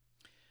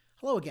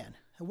Hello again,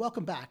 and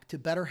welcome back to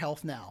Better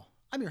Health Now.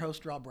 I'm your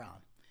host, Rob Brown.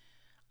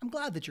 I'm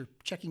glad that you're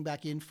checking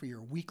back in for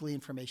your weekly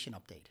information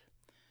update.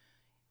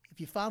 If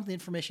you found the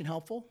information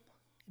helpful,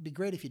 it'd be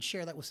great if you'd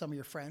share that with some of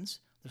your friends.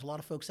 There's a lot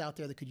of folks out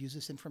there that could use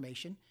this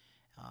information.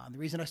 The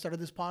reason I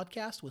started this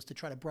podcast was to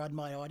try to broaden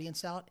my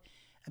audience out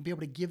and be able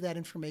to give that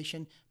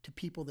information to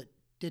people that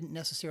didn't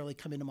necessarily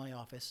come into my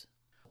office.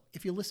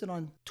 If you listen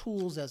on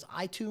tools as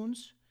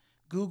iTunes,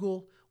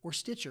 Google, or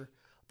Stitcher,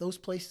 those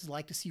places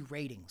like to see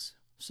ratings.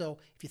 So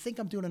if you think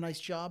I'm doing a nice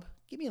job,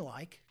 give me a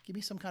like, give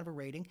me some kind of a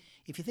rating.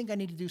 If you think I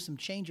need to do some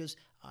changes,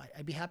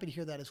 I'd be happy to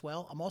hear that as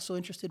well. I'm also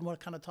interested in what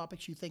kind of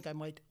topics you think I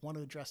might want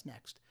to address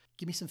next.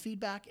 Give me some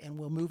feedback and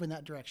we'll move in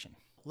that direction.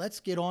 Let's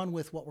get on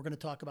with what we're going to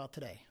talk about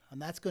today,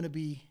 and that's going to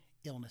be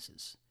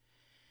illnesses.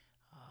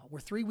 We're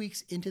 3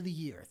 weeks into the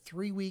year,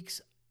 3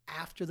 weeks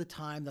after the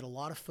time that a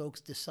lot of folks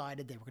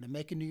decided they were going to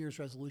make a New Year's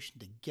resolution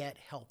to get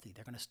healthy.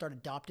 They're going to start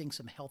adopting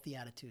some healthy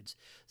attitudes.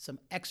 Some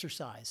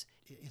exercise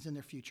is in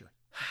their future.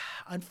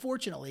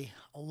 Unfortunately,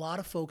 a lot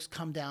of folks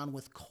come down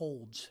with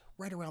colds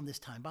right around this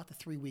time, about the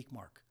 3-week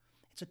mark.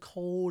 It's a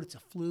cold, it's a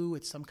flu,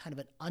 it's some kind of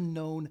an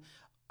unknown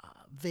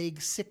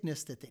vague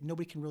sickness that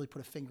nobody can really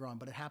put a finger on,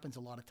 but it happens a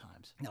lot of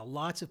times. Now,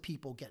 lots of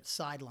people get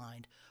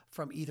sidelined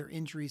from either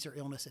injuries or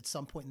illness at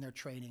some point in their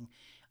training.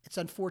 It's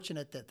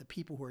unfortunate that the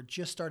people who are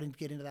just starting to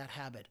get into that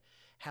habit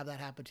have that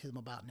happen to them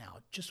about now.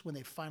 Just when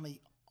they've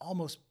finally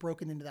almost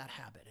broken into that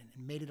habit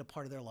and made it a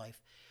part of their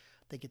life,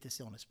 they get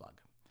this illness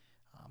bug.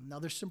 Now,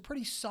 there's some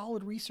pretty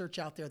solid research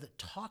out there that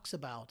talks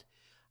about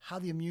how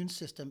the immune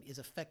system is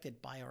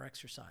affected by our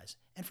exercise.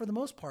 And for the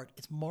most part,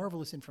 it's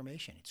marvelous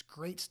information. It's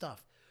great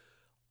stuff.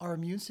 Our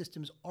immune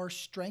systems are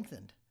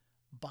strengthened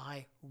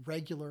by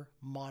regular,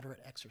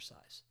 moderate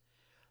exercise.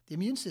 The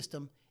immune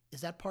system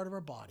is that part of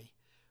our body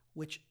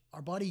which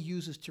our body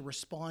uses to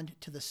respond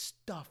to the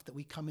stuff that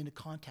we come into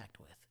contact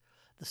with,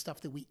 the stuff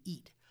that we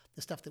eat,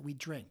 the stuff that we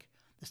drink,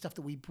 the stuff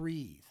that we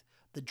breathe,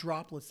 the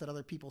droplets that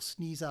other people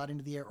sneeze out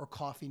into the air or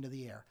cough into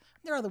the air.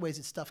 There are other ways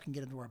that stuff can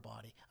get into our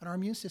body, and our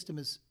immune system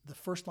is the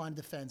first line of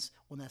defense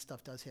when that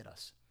stuff does hit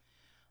us.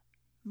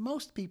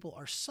 Most people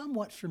are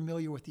somewhat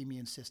familiar with the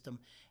immune system,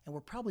 and we're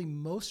probably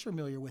most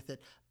familiar with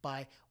it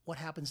by what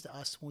happens to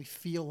us when we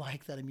feel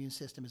like that immune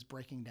system is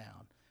breaking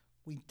down.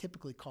 We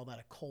typically call that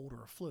a cold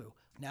or a flu.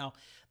 Now,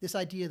 this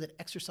idea that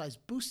exercise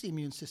boosts the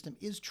immune system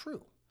is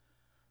true,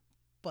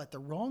 but the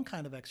wrong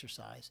kind of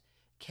exercise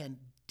can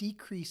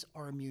decrease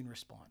our immune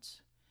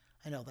response.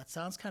 I know that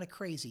sounds kind of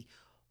crazy,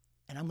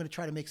 and I'm going to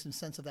try to make some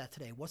sense of that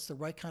today. What's the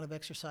right kind of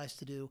exercise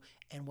to do,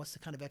 and what's the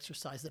kind of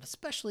exercise that,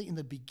 especially in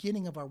the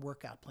beginning of our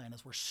workout plan,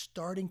 as we're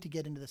starting to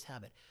get into this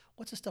habit,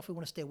 what's the stuff we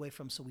want to stay away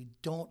from so we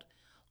don't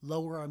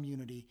lower our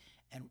immunity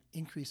and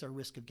increase our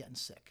risk of getting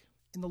sick?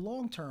 In the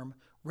long term,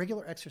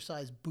 regular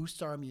exercise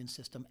boosts our immune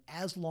system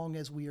as long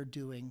as we are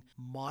doing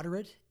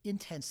moderate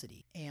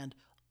intensity and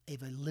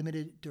of a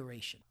limited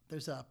duration.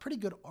 There's a pretty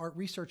good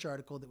research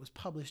article that was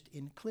published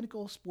in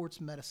Clinical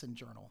Sports Medicine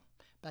Journal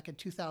back in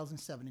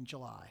 2007 in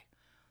July.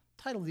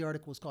 The title of the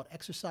article was called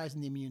Exercise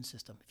in the Immune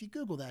System. If you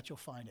Google that, you'll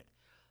find it.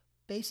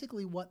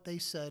 Basically, what they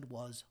said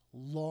was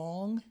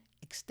long,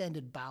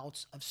 extended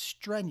bouts of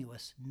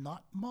strenuous,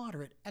 not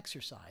moderate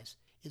exercise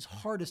is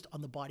hardest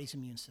on the body's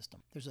immune system.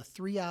 There's a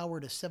 3-hour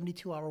to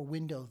 72-hour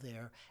window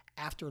there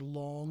after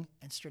long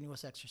and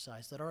strenuous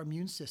exercise that our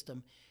immune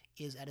system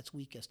is at its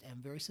weakest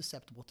and very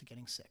susceptible to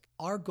getting sick.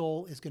 Our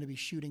goal is going to be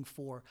shooting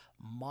for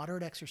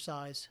moderate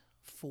exercise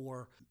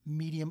for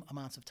medium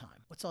amounts of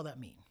time. What's all that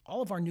mean?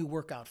 All of our new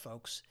workout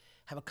folks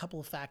have a couple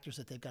of factors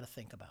that they've got to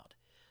think about.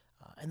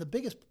 And the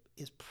biggest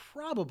is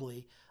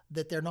probably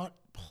that they're not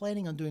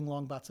planning on doing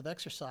long bouts of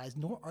exercise,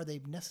 nor are they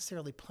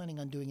necessarily planning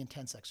on doing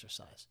intense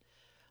exercise.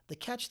 The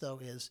catch, though,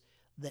 is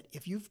that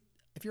if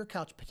you're a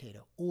couch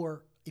potato,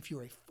 or if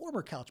you're a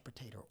former couch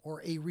potato,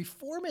 or a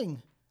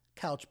reforming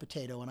couch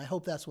potato, and I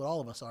hope that's what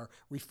all of us are,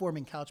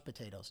 reforming couch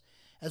potatoes,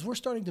 as we're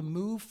starting to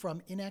move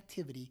from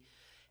inactivity,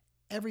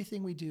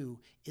 everything we do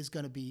is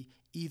going to be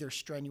either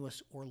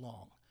strenuous or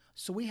long.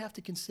 So we have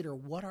to consider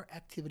what our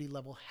activity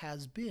level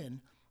has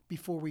been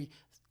before we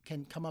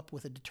can come up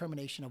with a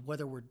determination of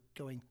whether we're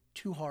going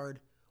too hard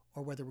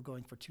or whether we're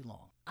going for too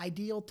long.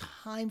 Ideal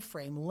time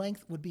frame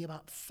length would be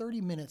about 30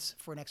 minutes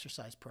for an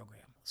exercise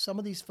program. Some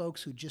of these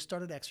folks who just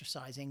started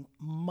exercising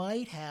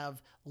might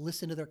have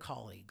listened to their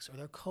colleagues or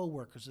their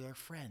coworkers or their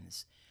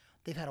friends.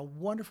 They've had a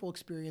wonderful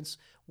experience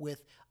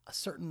with a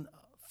certain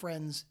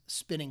friend's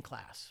spinning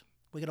class.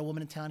 We got a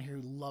woman in town here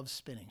who loves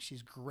spinning.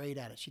 She's great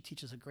at it. She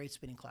teaches a great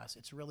spinning class.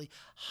 It's really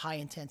high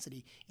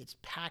intensity. It's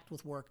packed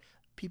with work.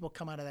 People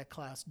come out of that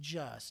class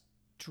just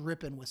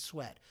dripping with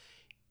sweat.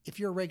 If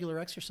you're a regular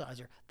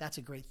exerciser, that's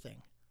a great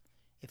thing.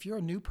 If you're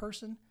a new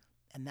person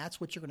and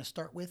that's what you're going to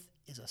start with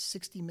is a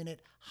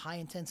 60-minute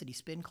high-intensity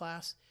spin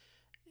class,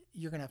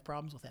 you're going to have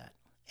problems with that.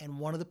 And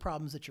one of the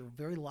problems that you're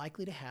very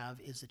likely to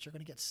have is that you're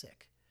going to get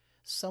sick.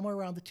 Somewhere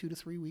around the 2 to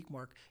 3 week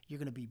mark, you're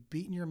going to be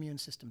beating your immune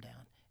system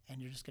down and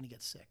you're just going to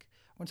get sick.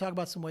 We're going to talk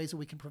about some ways that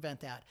we can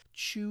prevent that.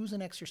 Choose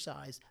an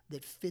exercise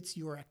that fits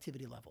your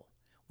activity level.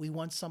 We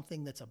want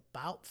something that's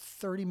about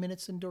 30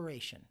 minutes in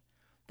duration.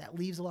 That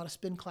leaves a lot of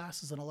spin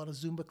classes and a lot of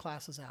Zumba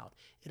classes out.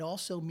 It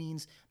also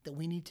means that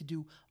we need to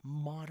do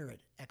moderate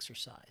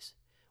exercise.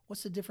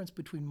 What's the difference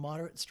between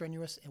moderate and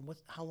strenuous, and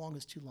how long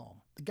is too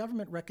long? The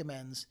government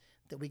recommends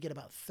that we get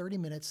about 30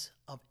 minutes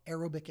of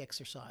aerobic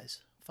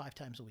exercise 5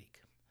 times a week.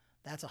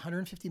 That's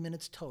 150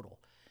 minutes total.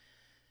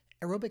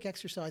 Aerobic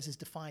exercise is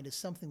defined as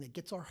something that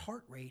gets our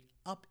heart rate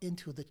up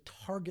into the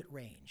target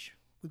range.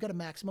 We've got a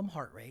maximum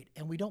heart rate,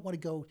 and we don't want to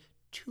go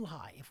too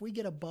high. If we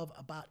get above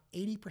about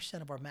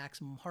 80% of our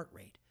maximum heart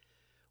rate,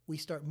 we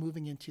start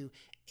moving into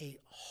a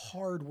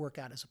hard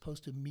workout as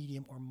opposed to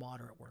medium or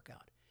moderate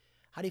workout.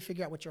 How do you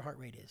figure out what your heart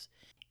rate is?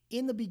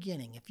 In the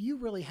beginning, if you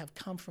really have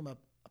come from a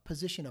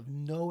position of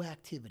no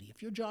activity,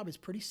 if your job is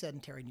pretty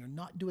sedentary and you're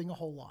not doing a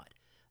whole lot,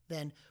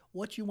 then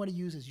what you want to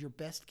use as your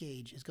best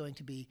gauge is going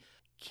to be,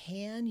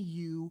 can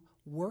you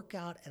work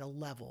out at a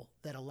level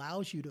that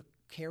allows you to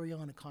carry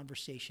on a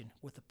conversation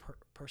with the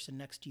person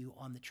next to you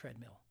on the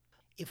treadmill?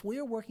 If we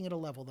are working at a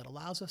level that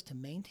allows us to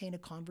maintain a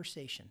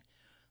conversation,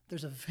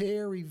 there's a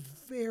very,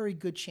 very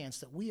good chance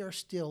that we are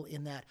still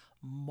in that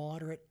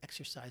moderate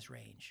exercise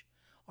range.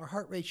 Our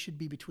heart rate should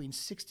be between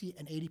 60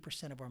 and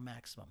 80% of our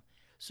maximum.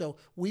 So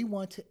we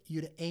want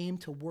you to aim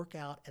to work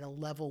out at a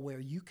level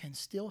where you can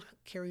still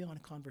carry on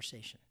a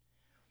conversation.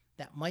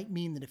 That might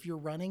mean that if you're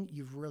running,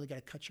 you've really got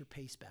to cut your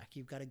pace back.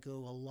 You've got to go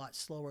a lot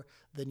slower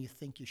than you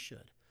think you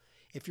should.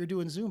 If you're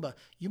doing Zumba,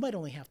 you might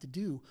only have to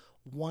do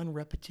 1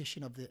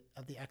 repetition of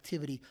the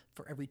activity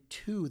for every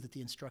 2 that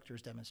the instructor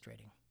is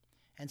demonstrating.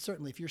 And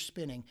certainly if you're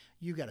spinning,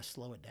 you've got to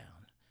slow it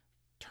down.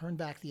 Turn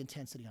back the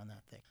intensity on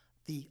that thing.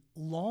 The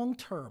long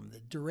term,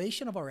 the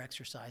duration of our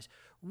exercise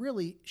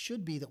really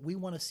should be that we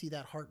want to see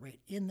that heart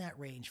rate in that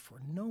range for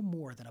no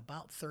more than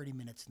about 30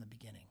 minutes in the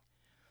beginning.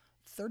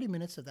 30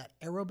 minutes of that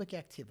aerobic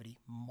activity,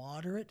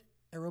 moderate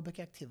aerobic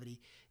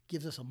activity,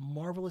 gives us a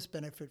marvelous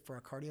benefit for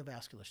our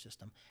cardiovascular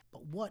system.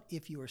 But what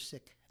if you are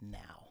sick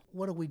now?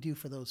 What do we do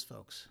for those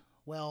folks?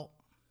 Well,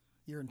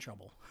 you're in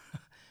trouble.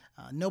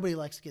 Nobody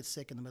likes to get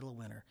sick in the middle of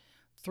winter.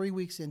 3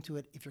 weeks into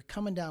it, if you're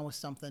coming down with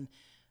something,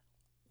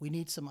 we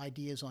need some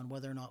ideas on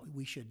whether or not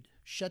we should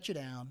shut you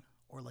down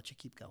or let you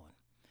keep going.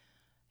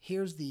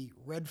 Here's the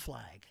red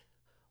flag.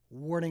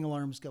 Warning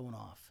alarms going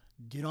off.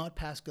 Do not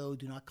pass go.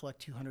 Do not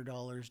collect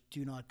 $200.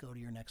 Do not go to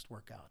your next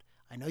workout.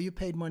 I know you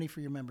paid money for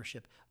your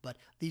membership, but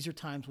these are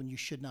times when you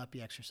should not be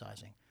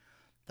exercising.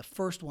 The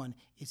first one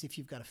is if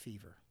you've got a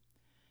fever.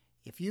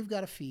 If you've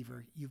got a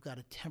fever, you've got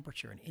a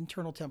temperature, an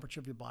internal temperature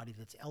of your body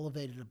that's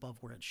elevated above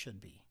where it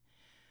should be.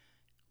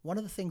 One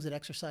of the things that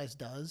exercise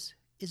does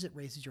is it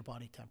raises your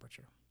body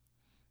temperature.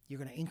 You're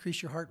going to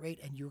increase your heart rate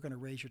and you're going to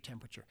raise your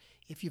temperature.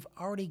 If you've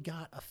already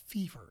got a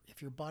fever,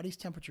 if your body's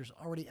temperature is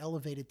already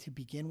elevated to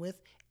begin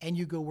with, and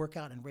you go work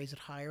out and raise it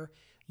higher,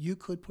 you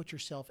could put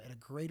yourself at a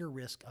greater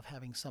risk of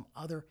having some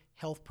other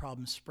health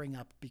problems spring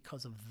up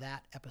because of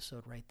that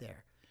episode right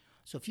there.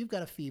 So if you've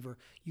got a fever,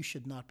 you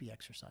should not be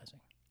exercising.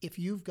 If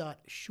you've got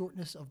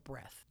shortness of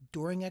breath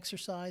during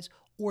exercise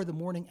or the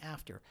morning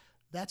after,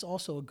 that's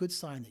also a good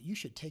sign that you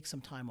should take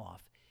some time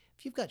off.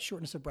 If you've got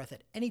shortness of breath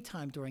at any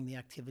time during the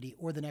activity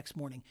or the next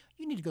morning,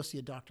 you need to go see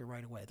a doctor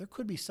right away. There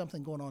could be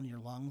something going on in your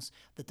lungs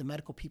that the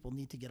medical people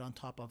need to get on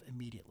top of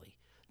immediately.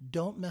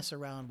 Don't mess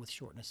around with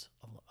shortness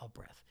of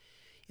breath.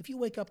 If you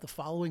wake up the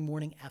following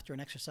morning after an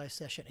exercise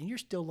session and you're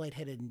still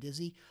lightheaded and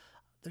dizzy,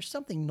 there's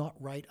something not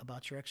right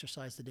about your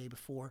exercise the day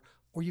before,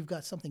 or you've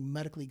got something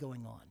medically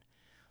going on.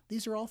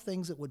 These are all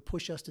things that would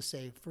push us to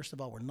say, first of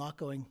all, we're not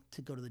going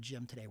to go to the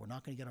gym today. We're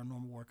not going to get our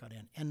normal workout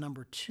in. And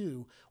number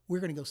 2, we're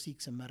going to go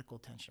seek some medical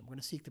attention. We're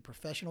going to seek the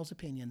professionals'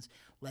 opinions,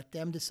 let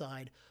them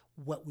decide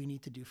what we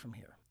need to do from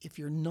here. If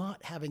you're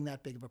not having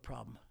that big of a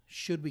problem,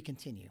 should we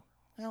continue?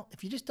 Well,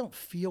 if you just don't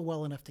feel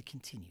well enough to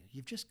continue,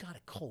 you've just got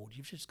a cold,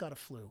 you've just got a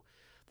flu.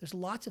 There's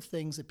lots of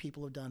things that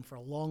people have done for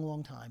a long,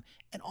 long time,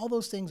 and all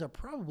those things are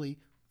probably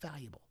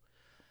valuable.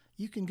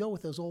 You can go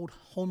with those old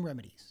home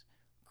remedies,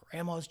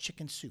 grandma's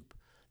chicken soup.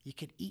 You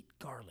could eat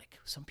garlic.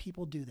 Some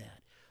people do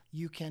that.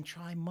 You can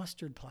try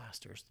mustard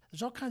plasters.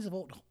 There's all kinds of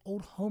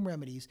old home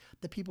remedies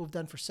that people have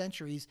done for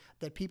centuries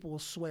that people will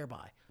swear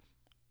by.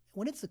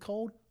 When it's the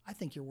cold, I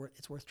think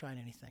it's worth trying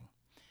anything.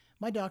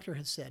 My doctor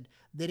has said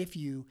that if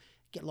you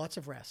get lots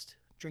of rest,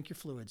 drink your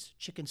fluids,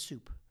 chicken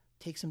soup,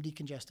 take some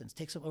decongestants,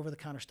 take some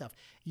over-the-counter stuff,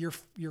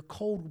 your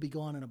cold will be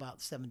gone in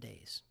about 7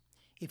 days.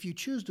 If you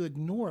choose to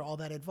ignore all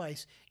that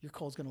advice, your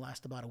cold's going to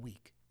last about a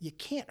week. You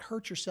can't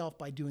hurt yourself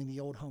by doing the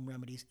old home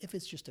remedies if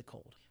it's just a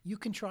cold. You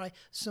can try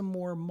some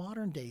more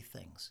modern day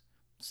things.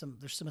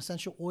 There's some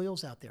essential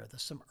oils out there.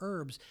 There's some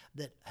herbs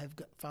that have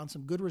found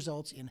some good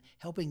results in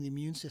helping the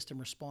immune system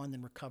respond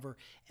and recover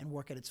and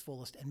work at its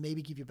fullest and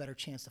maybe give you a better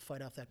chance to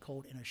fight off that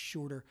cold in a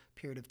shorter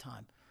period of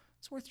time.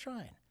 It's worth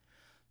trying.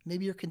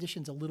 Maybe your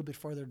condition's a little bit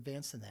farther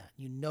advanced than that.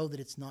 You know that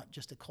it's not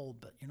just a cold,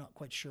 but you're not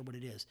quite sure what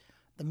it is.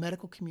 The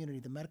medical community,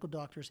 the medical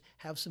doctors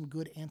have some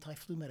good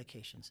anti-flu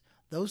medications.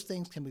 Those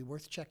things can be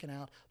worth checking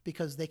out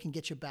because they can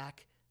get you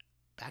back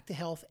to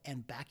health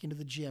and back into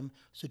the gym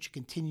so that you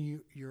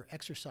continue your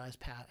exercise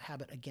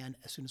habit again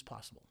as soon as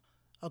possible.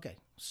 Okay,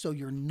 so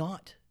you're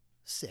not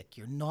sick.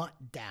 You're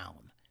not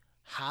down.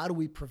 How do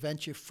we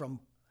prevent you from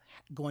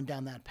going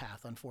down that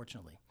path,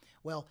 unfortunately?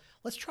 Well,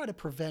 let's try to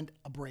prevent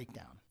a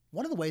breakdown.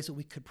 One of the ways that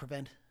we could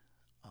prevent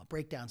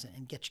breakdowns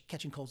and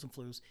catching colds and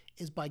flus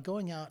is by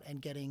going out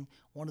and getting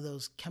one of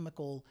those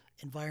chemical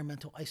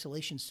environmental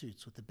isolation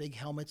suits with the big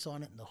helmets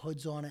on it and the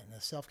hoods on it and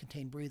the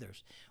self-contained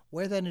breathers.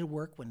 Wear that into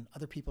work when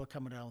other people are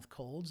coming down with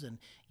colds and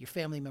your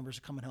family members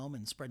are coming home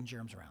and spreading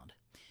germs around.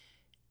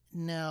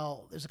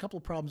 Now, there's a couple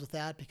of problems with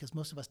that because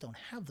most of us don't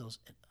have those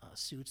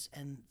suits.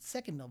 And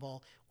second of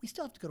all, we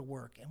still have to go to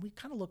work, and we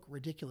kind of look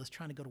ridiculous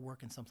trying to go to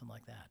work in something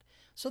like that.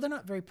 So they're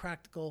not very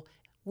practical.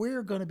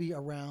 We're going to be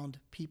around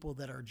people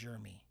that are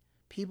germy,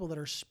 people that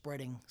are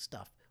spreading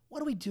stuff. What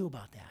do we do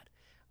about that?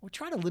 We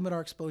try to limit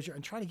our exposure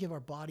and try to give our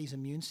body's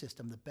immune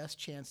system the best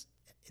chance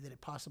that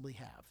it possibly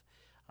have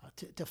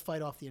to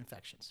fight off the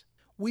infections.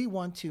 We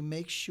want to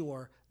make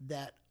sure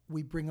that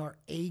we bring our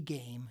A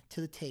game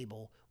to the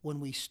table when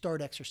we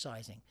start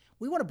exercising.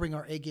 We want to bring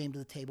our A game to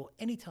the table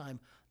anytime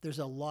there's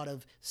a lot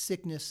of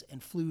sickness and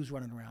flus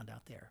running around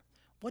out there.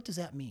 What does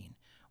that mean?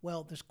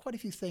 Well, there's quite a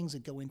few things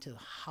that go into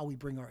how we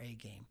bring our A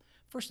game.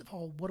 First of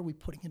all, what are we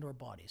putting into our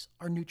bodies?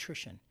 Our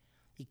nutrition.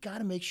 You got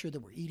to make sure that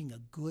we're eating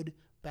a good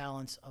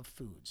balance of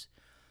foods.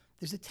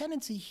 There's a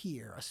tendency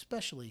here,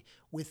 especially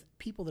with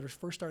people that are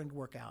first starting to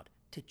work out,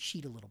 to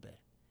cheat a little bit.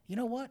 You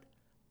know what?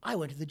 I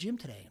went to the gym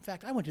today. In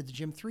fact, I went to the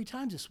gym 3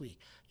 times this week.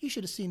 You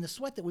should have seen the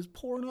sweat that was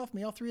pouring off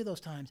me all 3 of those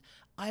times.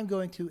 I'm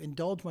going to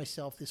indulge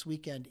myself this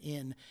weekend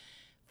in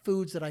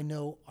foods that I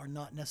know are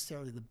not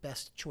necessarily the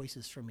best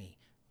choices for me.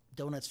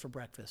 Donuts for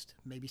breakfast,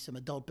 maybe some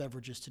adult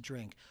beverages to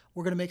drink.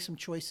 We're going to make some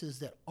choices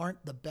that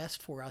aren't the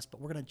best for us,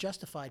 but we're going to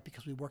justify it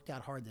because we worked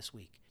out hard this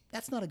week.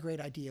 That's not a great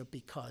idea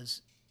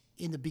because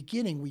in the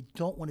beginning, we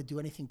don't want to do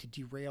anything to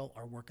derail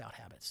our workout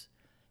habits.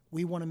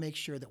 We want to make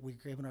sure that we're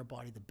giving our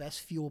body the best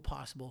fuel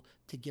possible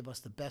to give us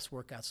the best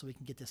workout so we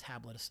can get this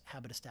habit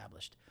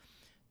established.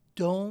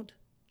 Don't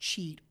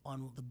cheat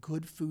on the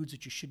good foods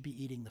that you should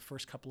be eating the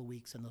first couple of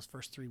weeks and those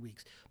first 3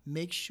 weeks.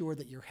 Make sure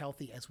that you're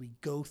healthy as we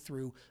go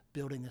through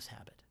building this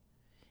habit.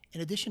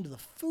 In addition to the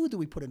food that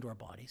we put into our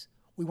bodies,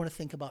 we want to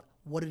think about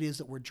what it is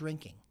that we're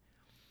drinking.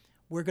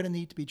 We're going to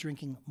need to be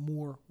drinking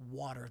more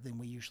water than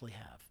we usually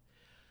have.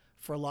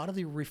 For a lot of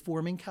the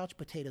reforming couch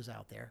potatoes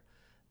out there,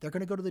 they're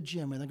going to go to the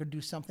gym and they're going to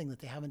do something that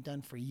they haven't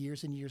done for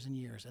years and years and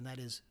years, and that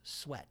is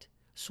sweat.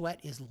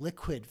 Sweat is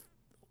liquid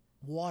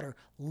water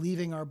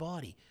leaving our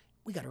body.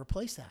 We got to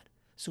replace that.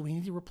 So we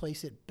need to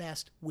replace it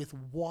best with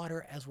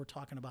water as we're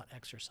talking about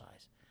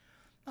exercise.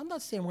 I'm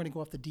not saying we're going to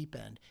go off the deep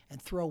end and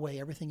throw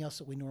away everything else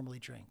that we normally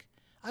drink.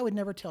 I would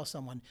never tell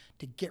someone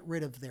to get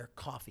rid of their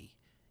coffee.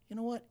 You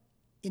know what?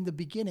 In the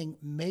beginning,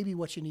 maybe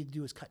what you need to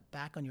do is cut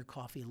back on your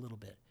coffee a little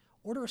bit.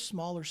 Order a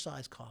smaller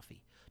size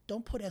coffee.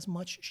 Don't put as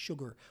much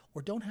sugar,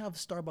 or don't have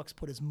Starbucks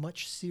put as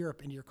much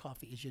syrup into your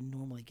coffee as you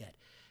normally get.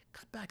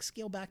 Cut back,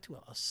 scale back to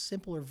a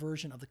simpler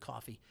version of the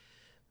coffee.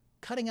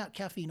 Cutting out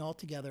caffeine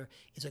altogether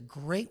is a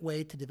great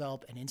way to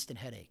develop an instant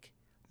headache.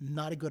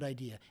 Not a good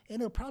idea.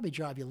 And it'll probably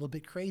drive you a little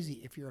bit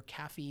crazy if you're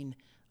a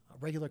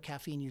regular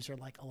caffeine user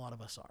like a lot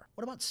of us are.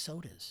 What about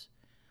sodas?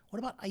 What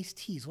about iced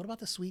teas? What about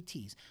the sweet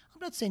teas? I'm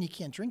not saying you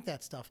can't drink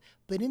that stuff,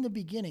 but in the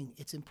beginning,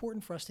 it's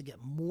important for us to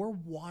get more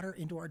water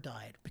into our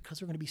diet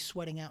because we're going to be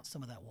sweating out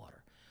some of that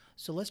water.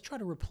 So let's try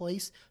to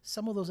replace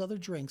some of those other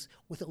drinks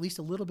with at least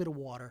a little bit of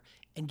water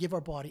and give our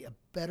body a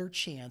better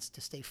chance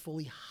to stay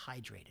fully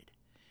hydrated.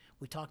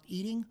 We talked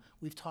eating,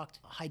 we've talked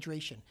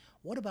hydration.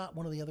 What about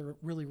one of the other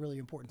really, really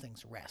important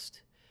things,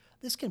 rest?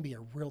 This can be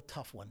a real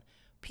tough one.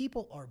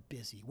 People are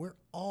busy. We're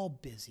all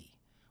busy.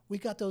 We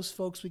got those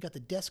folks, we got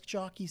the desk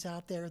jockeys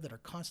out there that are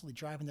constantly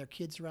driving their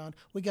kids around.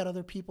 We got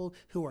other people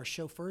who are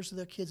chauffeurs of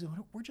their kids.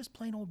 We're just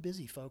plain old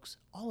busy, folks.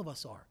 All of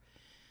us are.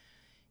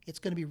 It's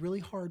going to be really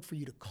hard for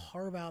you to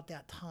carve out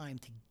that time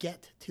to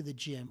get to the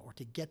gym or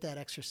to get that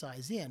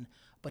exercise in,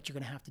 but you're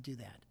going to have to do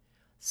that.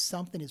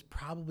 Something is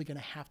probably going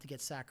to have to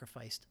get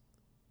sacrificed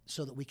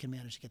so that we can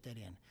manage to get that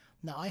in.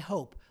 Now, I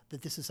hope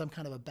that this is some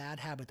kind of a bad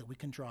habit that we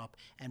can drop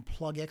and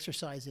plug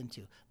exercise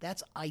into.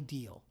 That's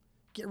ideal.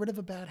 Get rid of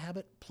a bad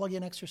habit, plug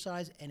in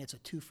exercise, and it's a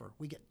twofer.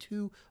 We get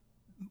 2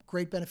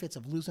 great benefits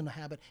of losing a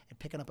habit and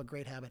picking up a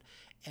great habit,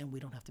 and we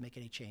don't have to make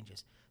any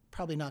changes.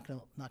 Probably not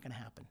going to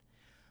happen.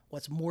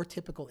 What's more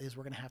typical is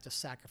we're going to have to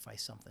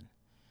sacrifice something.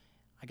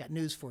 I got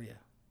news for you.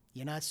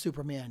 You're not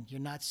Superman. You're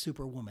not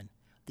Superwoman.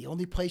 The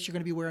only place you're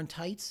going to be wearing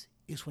tights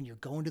is when you're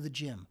going to the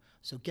gym.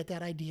 So get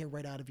that idea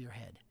right out of your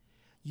head.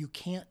 You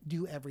can't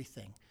do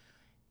everything.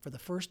 For the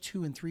first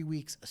 2 and 3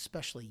 weeks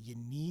especially, you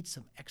need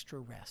some extra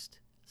rest.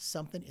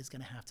 Something is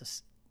going to have to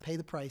pay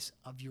the price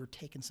of your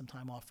taking some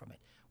time off from it.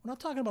 We're not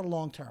talking about a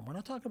long term. We're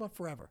not talking about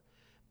forever.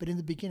 But in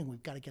the beginning,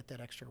 we've got to get that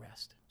extra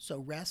rest. So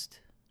rest,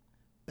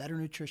 better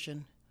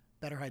nutrition,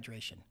 better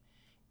hydration.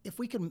 If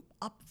we can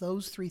up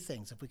those 3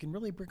 things, if we can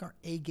really bring our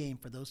A game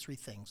for those 3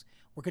 things,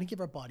 we're going to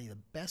give our body the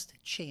best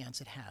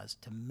chance it has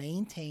to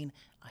maintain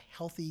a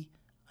healthy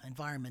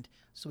environment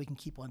so we can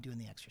keep on doing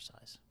the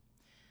exercise.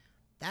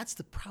 That's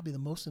probably the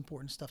most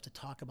important stuff to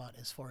talk about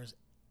as far as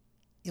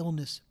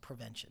illness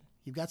prevention.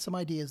 You've got some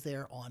ideas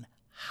there on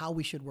how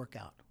we should work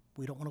out.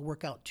 We don't want to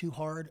work out too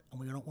hard, and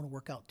we don't want to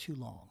work out too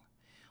long.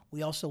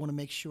 We also want to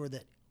make sure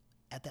that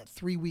at that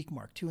 3-week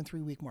mark, 2 and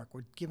 3 week mark,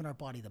 we're giving our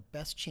body the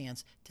best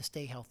chance to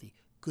stay healthy.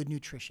 Good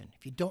nutrition.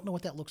 If you don't know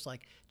what that looks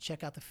like,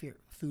 check out the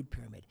food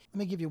pyramid. Let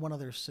me give you one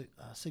other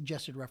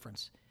suggested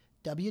reference.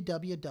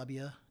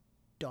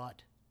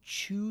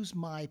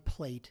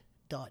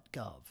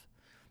 www.choosemyplate.gov.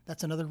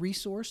 That's another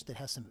resource that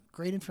has some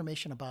great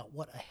information about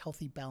what a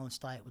healthy,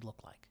 balanced diet would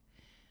look like.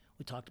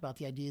 We talked about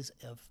the ideas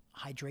of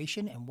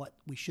hydration and what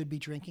we should be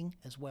drinking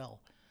as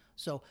well.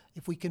 So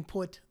if we can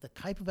put the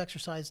type of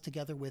exercise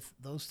together with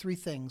those 3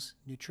 things,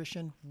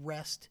 nutrition,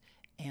 rest,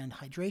 and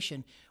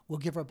hydration, we'll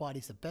give our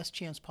bodies the best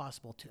chance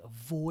possible to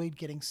avoid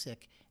getting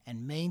sick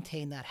and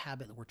maintain that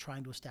habit that we're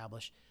trying to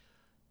establish.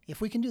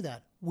 If we can do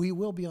that, we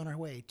will be on our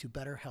way to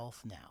better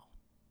health now.